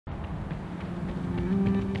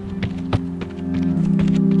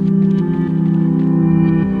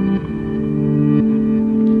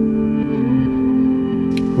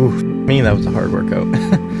Me, that was a hard workout.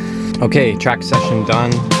 Okay, track session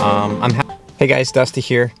done. Hey guys, Dusty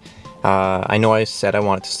here. I know I said I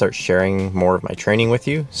wanted to start sharing more of my training with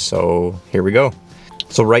you, so here we go.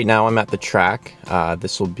 So right now I'm at the track.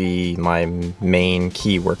 This will be my main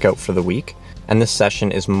key workout for the week. And this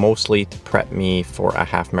session is mostly to prep me for a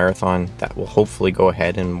half marathon that will hopefully go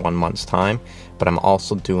ahead in 1 month's time. But I'm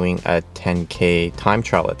also doing a 10K time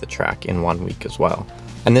trial at the track in 1 week as well.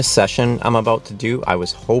 And this session I'm about to do, I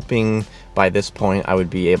was hoping by this point I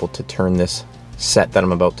would be able to turn this set that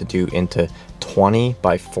I'm about to do into 20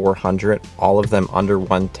 by 400, all of them under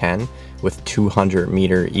 110 with 200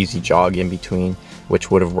 meter easy jog in between,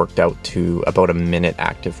 which would have worked out to about a minute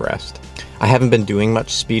active rest. I haven't been doing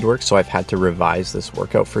much speed work, so I've had to revise this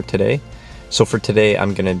workout for today. So for today,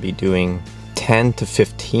 I'm gonna be doing 10 to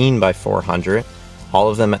 15 by 400, all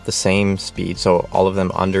of them at the same speed, so all of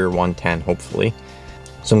them under 110, hopefully.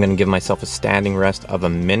 So I'm gonna give myself a standing rest of a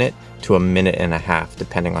minute to a minute and a half,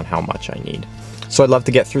 depending on how much I need. So I'd love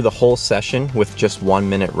to get through the whole session with just 1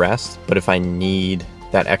 minute rest, but if I need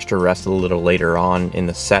that extra rest a little later on in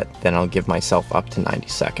the set, then I'll give myself up to 90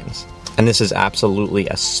 seconds. And this is absolutely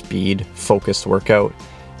a speed focused workout.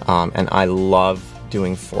 And I love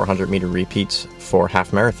doing 400 meter repeats for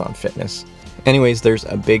half marathon fitness. Anyways, there's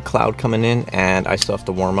a big cloud coming in and I still have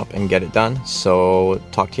to warm up and get it done. So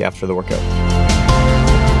talk to you after the workout.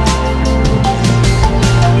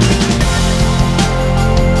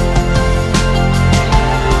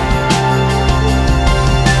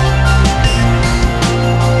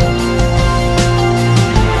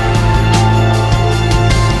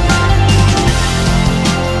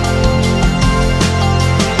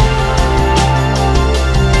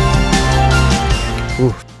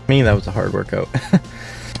 Me, that was a hard workout.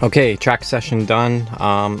 Okay, track session done.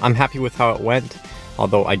 I'm happy with how it went,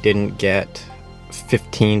 although I didn't get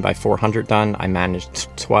 15 by 400 done. I managed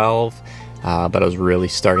 12, but I was really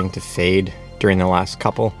starting to fade during the last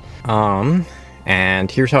couple.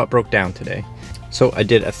 And here's how it broke down today. So I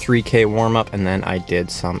did a 3K warm-up, and then I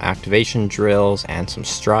did some activation drills and some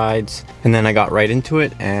strides, and then I got right into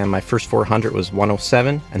it, and my first 400 was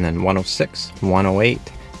 107, and then 106, 108,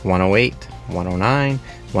 108, 109,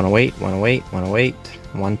 108, 108, 108,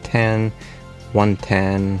 110,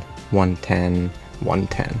 110, 110,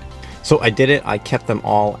 110. So I did it, I kept them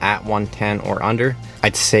all at 110 or under.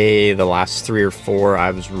 I'd say the last 3 or 4,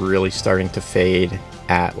 I was really starting to fade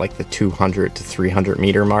at like the 200 to 300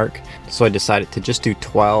 meter mark. So I decided to just do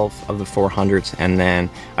 12 of the 400s, and then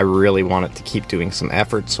I really wanted to keep doing some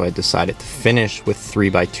effort, so I decided to finish with 3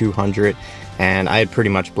 by 200. And I had pretty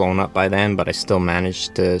much blown up by then, but I still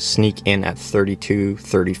managed to sneak in at 32,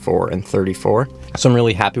 34, and 34. So I'm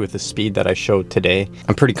really happy with the speed that I showed today.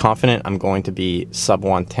 I'm pretty confident I'm going to be sub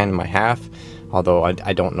 110 in my half, although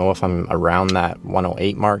I don't know if I'm around that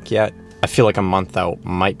 108 mark yet. I feel like a month out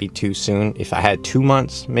might be too soon. If I had 2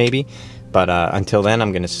 months, maybe. But until then,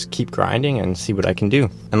 I'm going to keep grinding and see what I can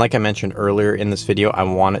do. And like I mentioned earlier in this video, I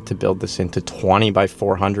wanted to build this into 20 by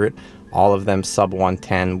 400, all of them sub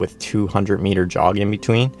 110 with 200 meter jog in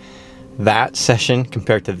between. That session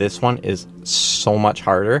compared to this one is so much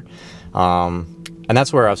harder. And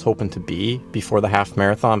that's where I was hoping to be before the half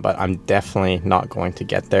marathon, but I'm definitely not going to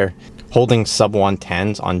get there. Holding sub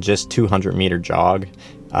 110s on just 200 meter jog,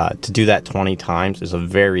 to do that 20 times is a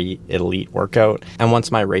very elite workout. And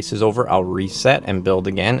once my race is over, I'll reset and build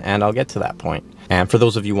again, and I'll get to that point. And for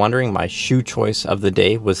those of you wondering, my shoe choice of the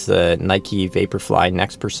day was the Nike Vaporfly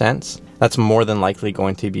Next Percents. That's more than likely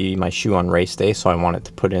going to be my shoe on race day, so I wanted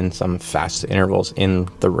to put in some fast intervals in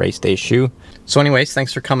the race day shoe. So anyways,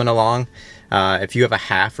 thanks for coming along. If you have a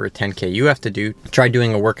half or a 10K you have to do, try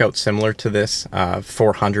doing a workout similar to this.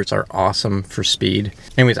 400s are awesome for speed.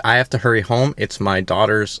 Anyways, I have to hurry home. It's my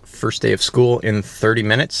daughter's first day of school in 30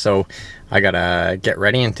 minutes, so I gotta get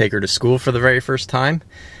ready and take her to school for the very first time.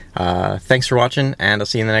 Thanks for watching, and I'll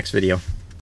see you in the next video.